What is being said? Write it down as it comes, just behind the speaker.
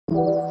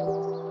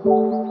Hey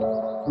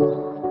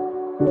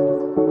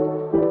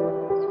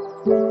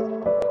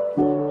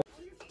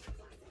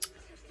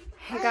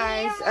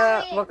guys,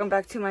 welcome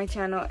back to my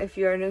channel. If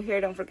you are new here,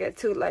 don't forget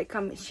to like,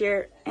 comment,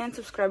 share, and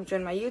subscribe.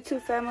 Join my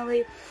YouTube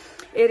family.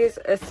 It is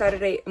a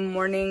Saturday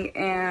morning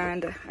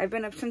and I've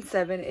been up since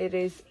 7. It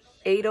is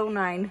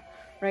 8:09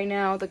 right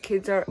now. The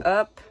kids are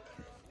up.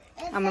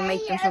 I'm gonna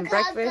make them some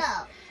breakfast.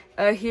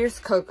 Here's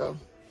Coco.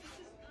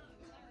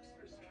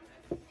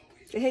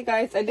 Hey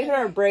guys, I did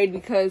her a braid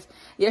because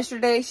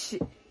yesterday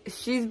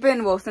she's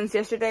been, well, since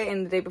yesterday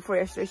and the day before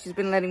yesterday, she's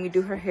been letting me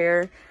do her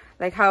hair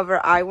like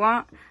however I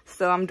want.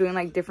 So I'm doing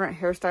like different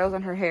hairstyles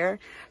on her hair.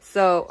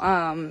 So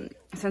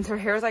since her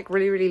hair is like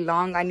really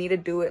long, I need to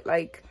do it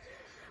like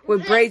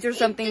with braids or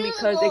something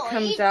because it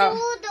comes out,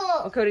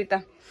 okay,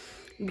 ahorita,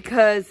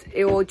 because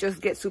it will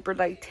just get super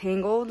like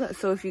tangled.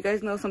 So if you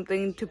guys know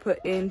something to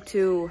put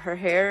into her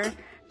hair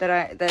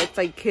that's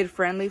like kid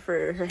friendly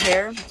for her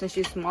hair since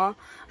she's small,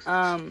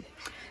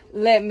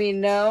 let me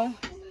know.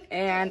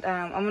 And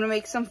I'm gonna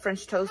make some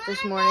French toast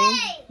this morning.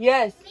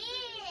 Yes.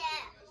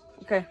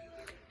 Okay.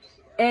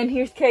 And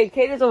here's Kate.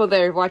 Kate is over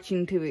there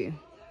watching TV.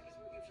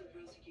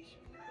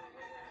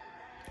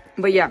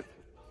 But yeah,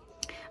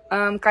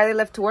 Kaide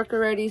left to work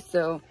already,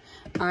 so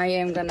I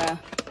am gonna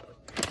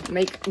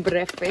make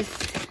breakfast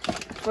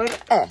for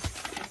us.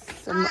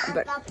 So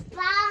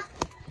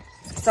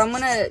I'm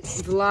gonna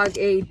vlog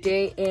a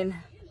day in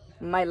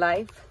my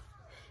life.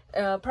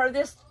 Part of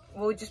this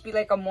will just be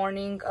like a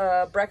morning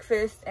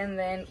breakfast and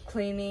then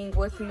cleaning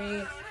with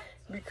me,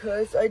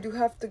 because I do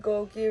have to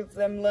go give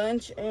them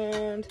lunch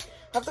and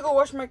have to go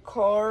wash my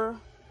car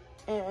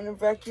and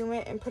vacuum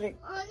it and put it,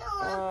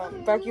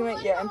 vacuum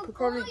it, yeah, and put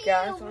probably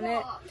gas on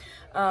it.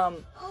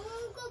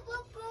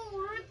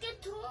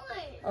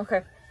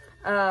 Okay.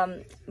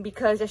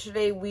 Because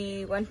yesterday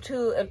we went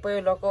to El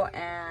Pollo Loco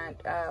and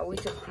we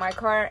took my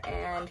car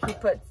and he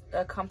put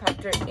a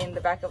compactor in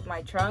the back of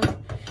my trunk,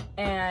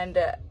 and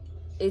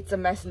it's a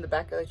mess in the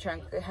back of the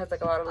trunk. It has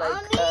like a lot of like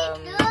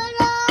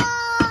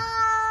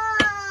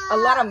a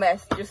lot of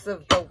mess just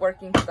of the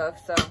working stuff.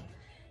 So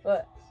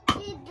what?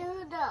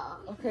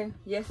 Okay,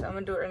 yes, I'm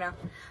gonna do it right now.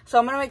 So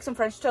I'm gonna make some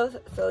French toast.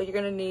 So you're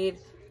gonna need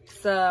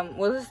some,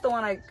 well, this is the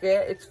one I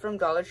get. It's from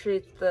Dollar Tree.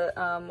 It's the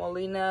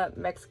Molina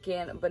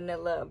Mexican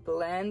Vanilla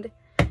Blend.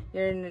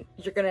 You're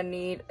gonna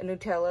need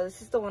Nutella.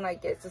 This is the one I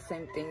get. It's the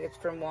same thing. It's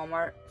from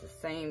Walmart. It's the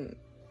same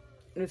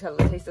Nutella.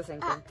 It tastes the same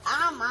thing.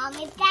 Mom,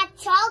 it's got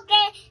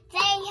chocolate. Say,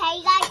 hey,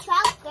 you got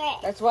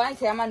chocolate. That's why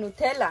se llama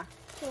Nutella.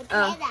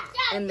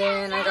 And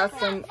then I got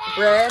some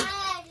bread.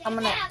 I'm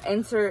gonna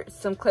insert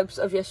some clips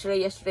of yesterday.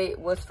 Yesterday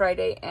was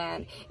Friday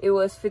and it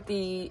was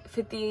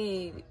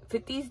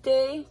 50's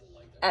day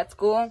at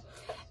school,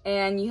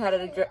 and you had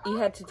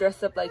to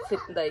dress up like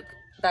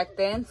back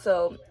then.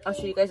 So I'll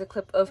show you guys a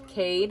clip of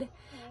Kaide,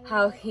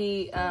 how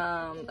he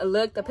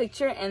looked, a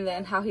picture, and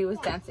then how he was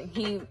dancing.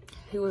 He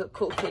was a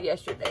cool kid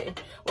yesterday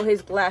with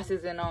his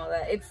glasses and all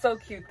that. It's so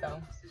cute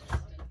though.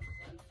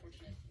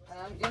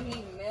 You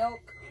need milk,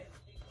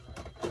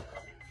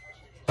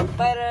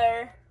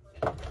 butter,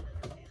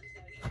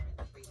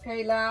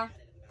 Kayla,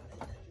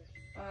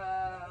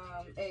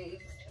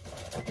 eggs,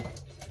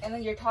 and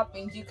then your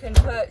toppings. You can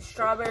put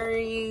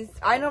strawberries.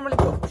 I normally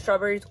put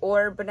strawberries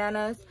or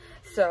bananas.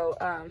 So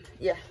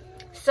yeah.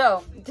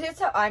 So this is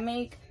how I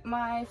make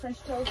my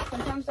French toast.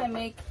 Sometimes I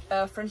make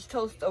French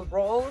toast of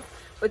rolls,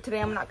 but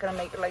today I'm not gonna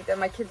make it like that.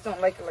 My kids don't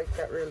like it like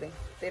that, really.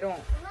 They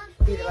don't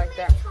eat it like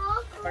that.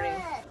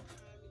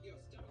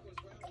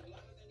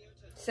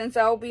 Since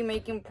I'll be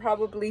making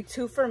probably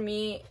 2 for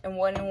me and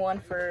 1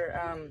 for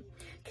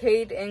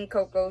Kaide and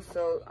Coco,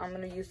 so I'm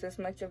gonna use this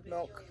much of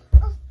milk.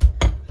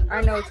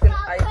 I know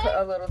I put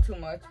a little too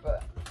much,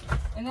 but,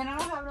 and then I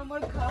don't have no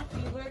more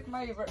coffee. Look,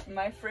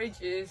 my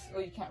fridge is,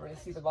 well, you can't really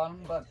see the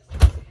bottom, but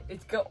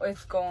it's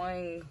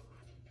going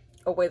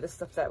away the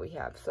stuff that we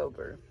have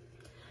sober.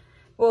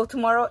 Well,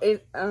 tomorrow is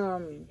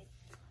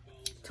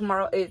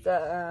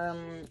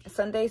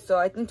Sunday, so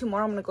I think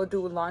tomorrow I'm gonna go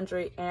do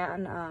laundry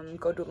and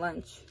go do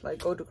lunch, like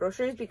go do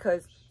groceries,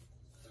 because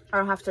I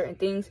don't have certain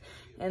things.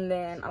 And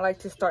then I like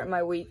to start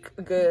my week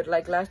good.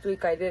 Like last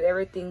week I did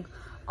everything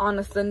on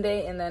a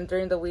Sunday, and then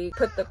during the week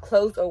put the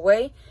clothes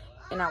away,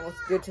 and I was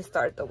good to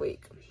start the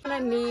week. I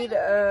need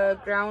a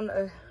ground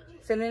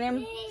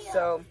synonym,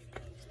 so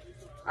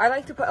I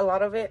like to put a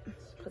lot of it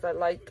because I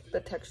like the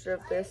texture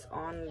of this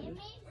on,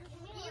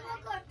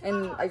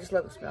 and I just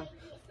love the smell.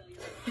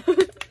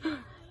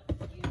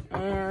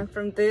 And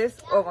from this,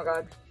 oh my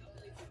god,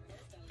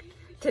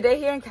 today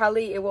here in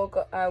Cali, I woke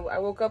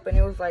up and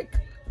it was like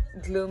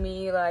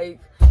gloomy, like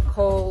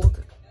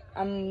cold.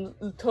 I'm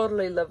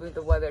totally loving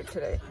the weather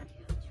today,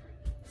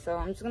 so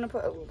I'm just gonna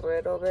put a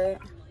little bit.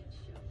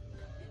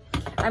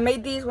 I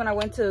made these when I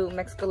went to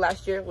Mexico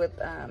last year with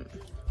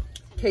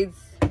Kaide's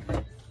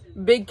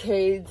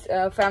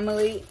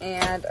family,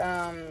 and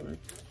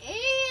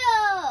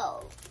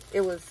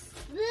it was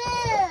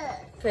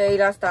okay.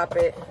 Now stop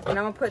it. And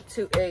I'm gonna put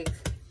 2 eggs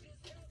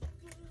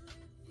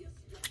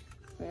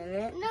in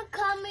it. No,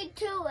 call me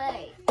 2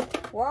 eggs.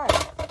 Why?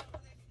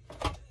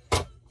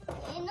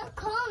 You know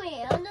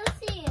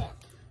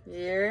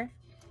Here.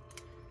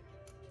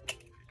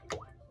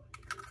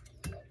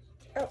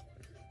 Oh.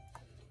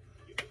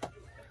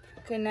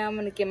 Okay, now I'm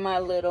gonna get my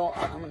little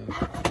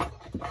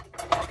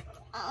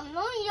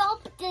no, y'all,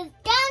 that's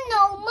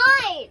not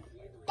mine.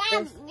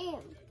 That's me.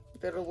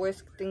 Little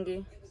whisk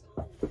thingy.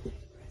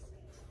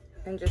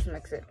 And just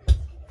mix it.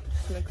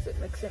 Mix it.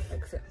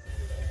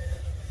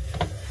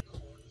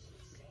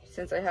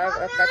 Since I have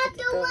a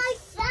paquetitos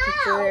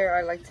pizza there,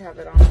 I like to have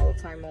it on all the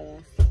time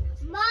almost.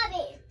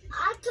 Mommy,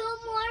 I told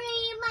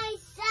Mommy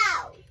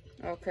myself.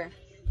 Okay.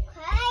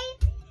 Okay?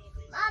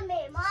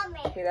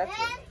 Mommy. Okay, that's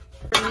it.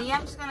 For me,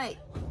 I'm just gonna,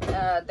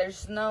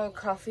 there's no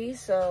coffee,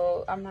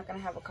 so I'm not gonna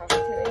have a coffee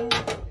today.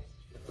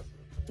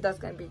 That's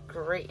gonna be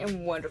great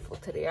and wonderful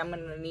today. I'm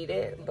gonna need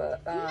it,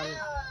 but,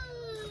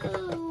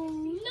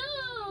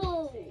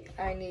 No.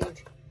 I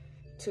need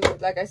to,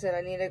 like I said,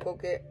 I need to go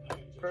get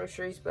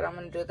groceries, but I'm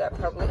gonna do that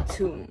probably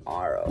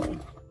tomorrow.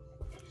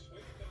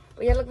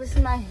 But yeah, look, this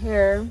is my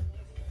hair.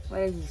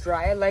 When it's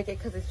dry, I like it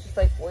because it's just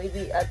like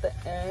wavy at the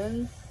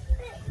ends.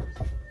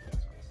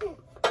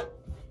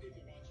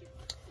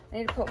 I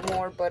need to put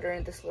more butter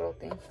in this little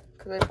thing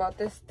because I bought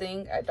this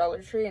thing at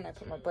Dollar Tree and I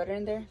put my butter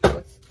in there. So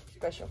it's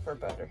special for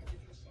butter.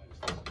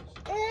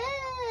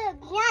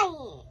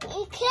 Yummy.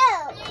 It's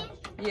cute.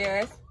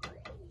 Yes.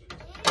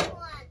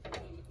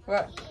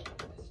 What?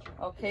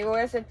 Okay, voy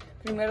a hacer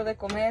primero de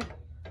comer.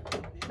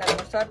 De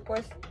almorzar,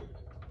 pues.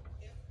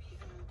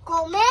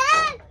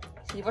 Comer?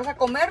 ¿Y vas a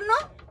comer, no?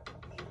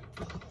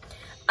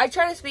 I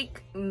try to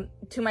speak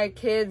to my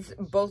kids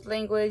both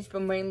language,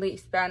 but mainly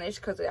Spanish,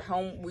 because at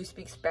home we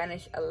speak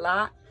Spanish a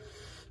lot.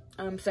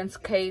 Since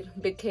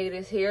Big Kaide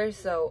is here,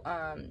 so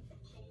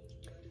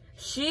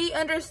she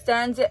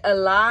understands it a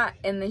lot,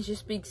 and then she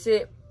speaks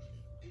it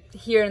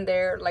here and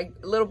there, like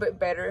a little bit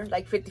better,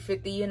 like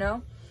 50-50, you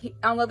know.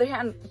 On the other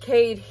hand,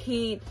 Kaide,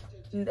 he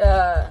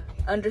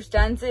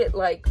understands it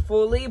like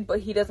fully, but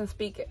he doesn't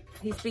speak it.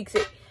 He speaks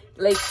it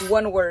like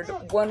one word,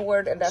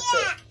 and that's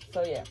it.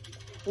 So yeah,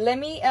 let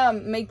me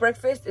make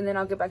breakfast and then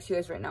I'll get back to you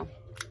guys right now.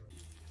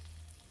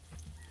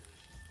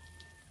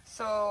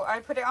 So I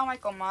put it on my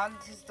comal.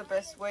 This is the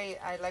best way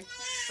I like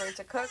for it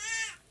to cook.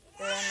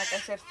 Then, like I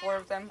said, 4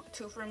 of them,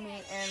 2 for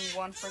me and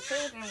 1 for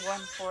Kaide and 1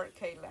 for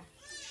Kayla.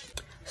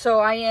 So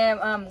I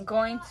am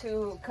going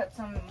to cut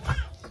some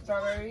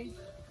strawberries.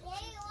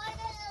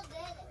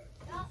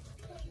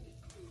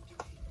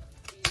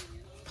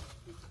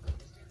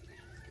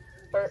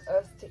 For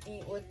us to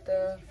eat with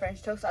the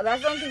French toast.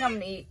 That's the only thing I'm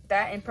gonna eat.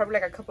 That and probably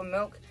like a cup of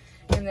milk.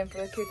 And then for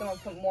the kids, I'm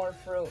gonna put more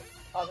fruit,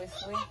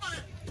 obviously.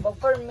 But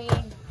for me,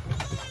 I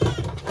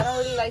don't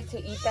really like to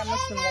eat that much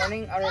in the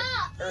morning, or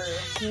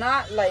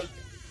not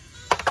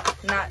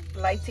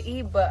like to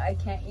eat, but I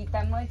can't eat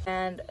that much.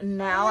 And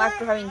now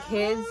after having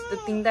kids, the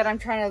thing that I'm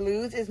trying to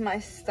lose is my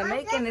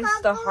stomach, and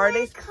it's the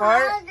hardest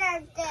part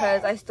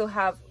because I still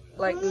have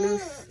like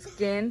loose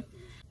skin.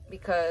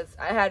 Because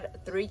I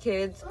had 3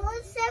 kids,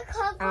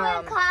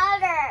 and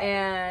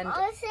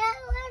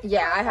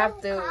yeah, I have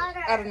to,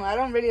 I don't know, I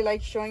don't really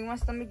like showing my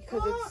stomach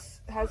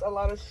because it has a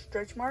lot of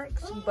stretch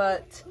marks.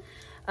 But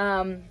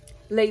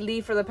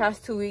lately, for the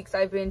past 2 weeks,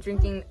 I've been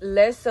drinking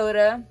less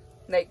soda,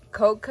 like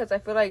Coke, because I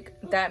feel like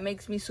that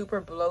makes me super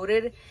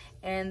bloated.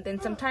 And then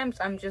sometimes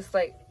I'm just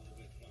like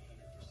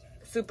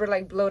super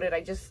like bloated.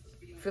 I just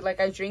feel like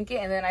I drink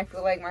it and then I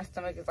feel like my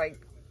stomach is like,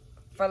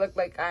 if I look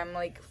like I'm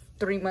like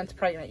 3 months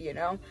pregnant, you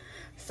know.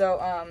 So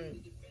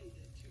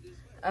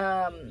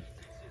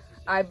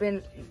I've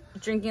been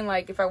drinking,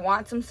 like, if I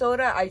want some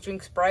soda, I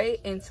drink Sprite,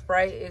 and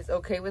Sprite is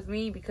okay with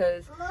me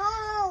because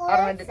I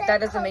don't know,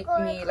 that doesn't make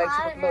me like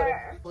super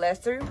bloated.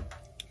 Lesser,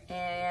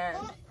 and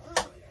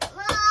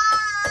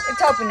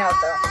it's helping out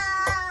though.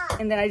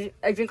 And then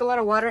I drink a lot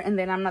of water, and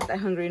then I'm not that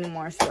hungry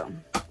anymore. So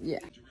yeah.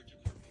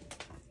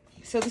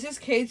 So this is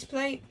Kaide's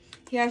plate.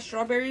 He has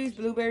strawberries,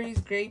 blueberries,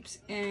 grapes,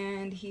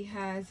 and he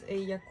has a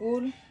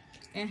Yakult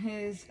and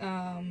his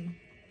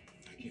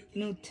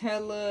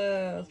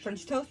Nutella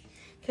French toast.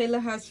 Kayla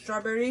has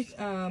strawberries,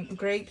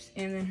 grapes,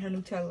 and then her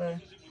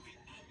Nutella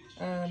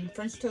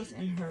French toast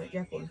and her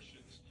Yakult.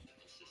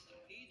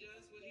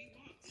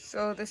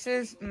 So this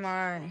is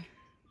my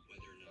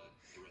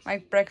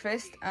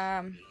breakfast.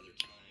 The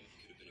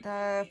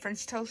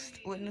French toast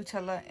with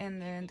Nutella,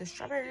 and then the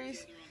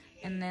strawberries,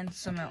 and then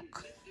some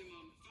milk.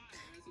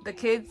 The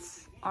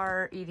kids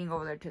are eating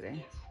over there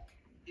today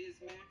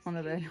on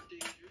the bed.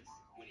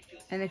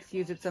 And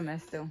excuse, it's a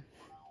mess still.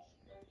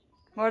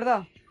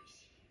 Gordo,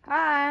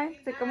 hi,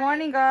 say good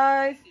morning,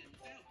 guys.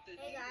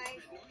 Hey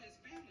guys.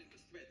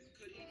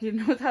 He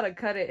knows how to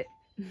cut it.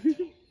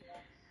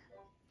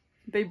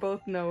 They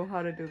both know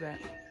how to do that.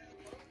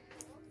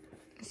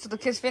 So the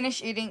kids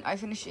finished eating, I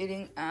finished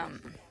eating,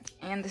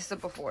 and this is the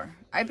before.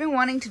 I've been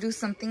wanting to do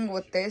something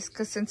with this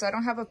because since I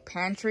don't have a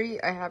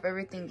pantry, I have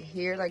everything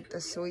here, like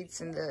the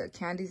sweets and the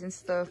candies and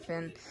stuff,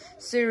 and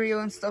cereal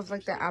and stuff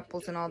like that,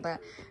 apples and all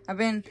that. I've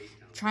been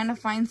trying to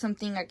find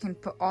something I can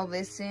put all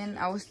this in.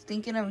 I was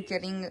thinking of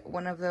getting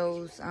one of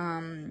those,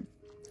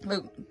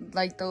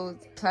 like those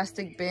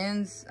plastic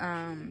bins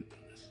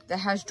that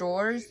has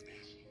drawers.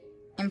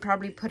 and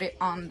probably put it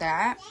on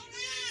that.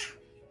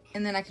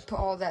 And then I could put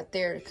all that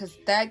there, because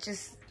that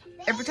just,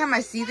 every time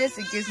I see this,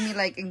 it gives me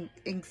like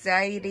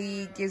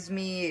anxiety, gives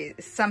me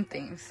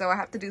something. So I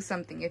have to do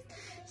something. If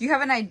you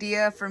have an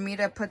idea for me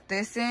to put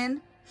this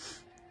in,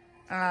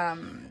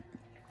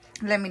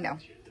 let me know.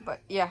 But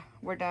yeah,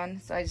 we're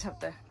done. So I just have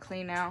to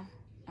clean now.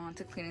 On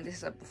to cleaning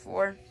this up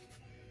before.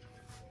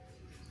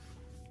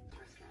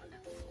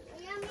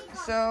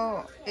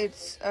 So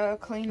it's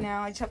clean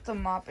now. I just have to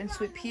mop and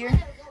sweep here.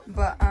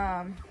 But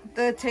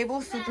the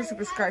table's super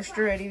scratched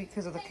already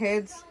because of the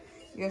kids.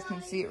 You guys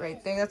can see it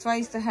right there. That's why I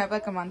used to have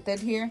like a mantel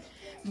here.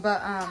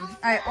 But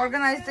I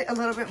organized it a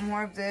little bit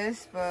more of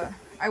this. But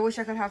I wish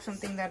I could have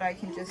something that I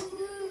can just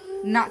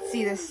not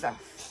see this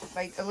stuff.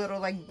 Like a little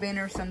like bin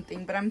or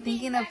something. But I'm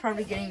thinking of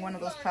probably getting one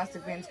of those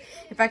plastic bins.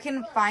 If I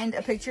can find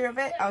a picture of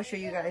it, I'll show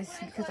you guys.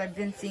 Because I've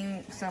been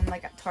seeing some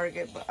like at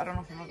Target. But I don't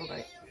know if I'm going to go get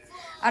it.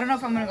 I don't know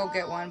if I'm going to go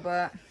get one.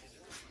 But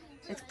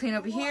it's clean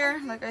over here,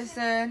 like I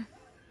said.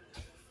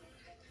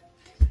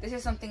 This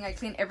is something I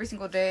clean every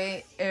single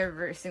day. And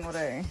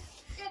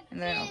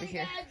then over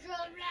here.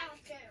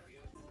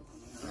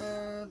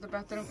 The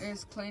bathroom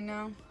is clean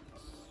now.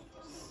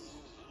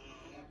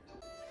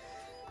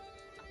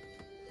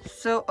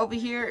 So over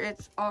here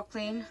it's all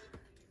clean.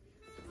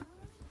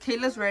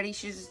 Kayla's ready.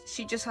 She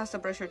just has to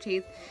brush her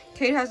teeth.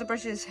 Kate has to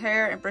brush his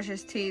hair and brush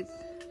his teeth.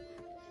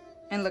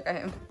 And look at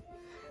him.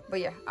 But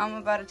yeah, I'm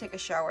about to take a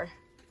shower.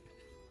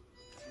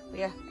 But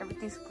yeah,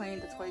 everything's clean.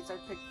 The toys are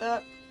picked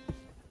up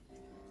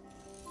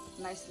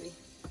nicely.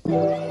 Turn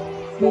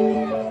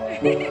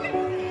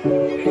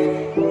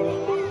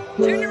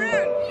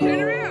around!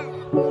 Turn around!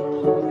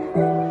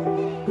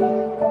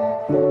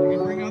 You can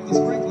bring out the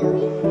sprinkler.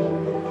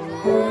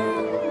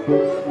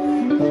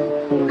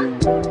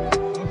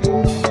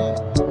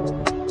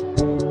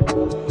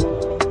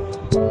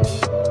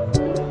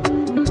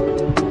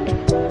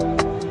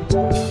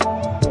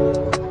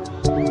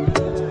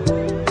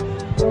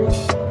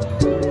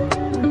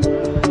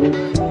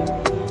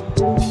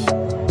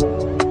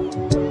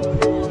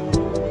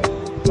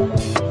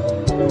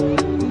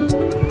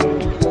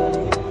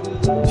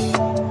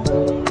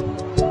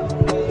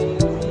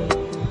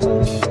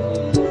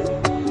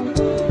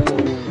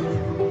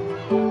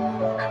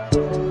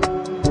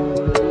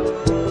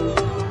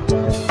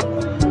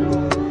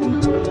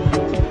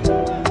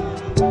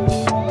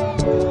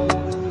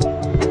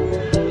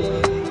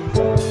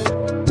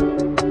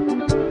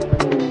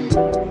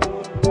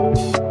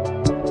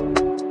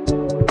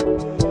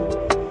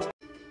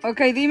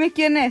 Ok, dime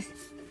quién es.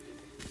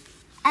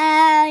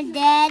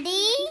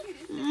 Daddy,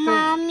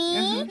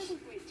 Mommy,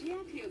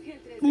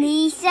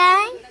 Lisa,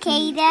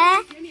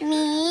 Kaide,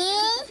 me,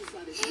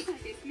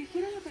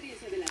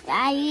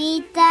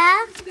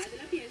 Arita,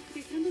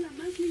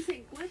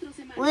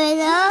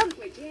 Willow,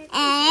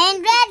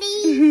 and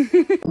Ready.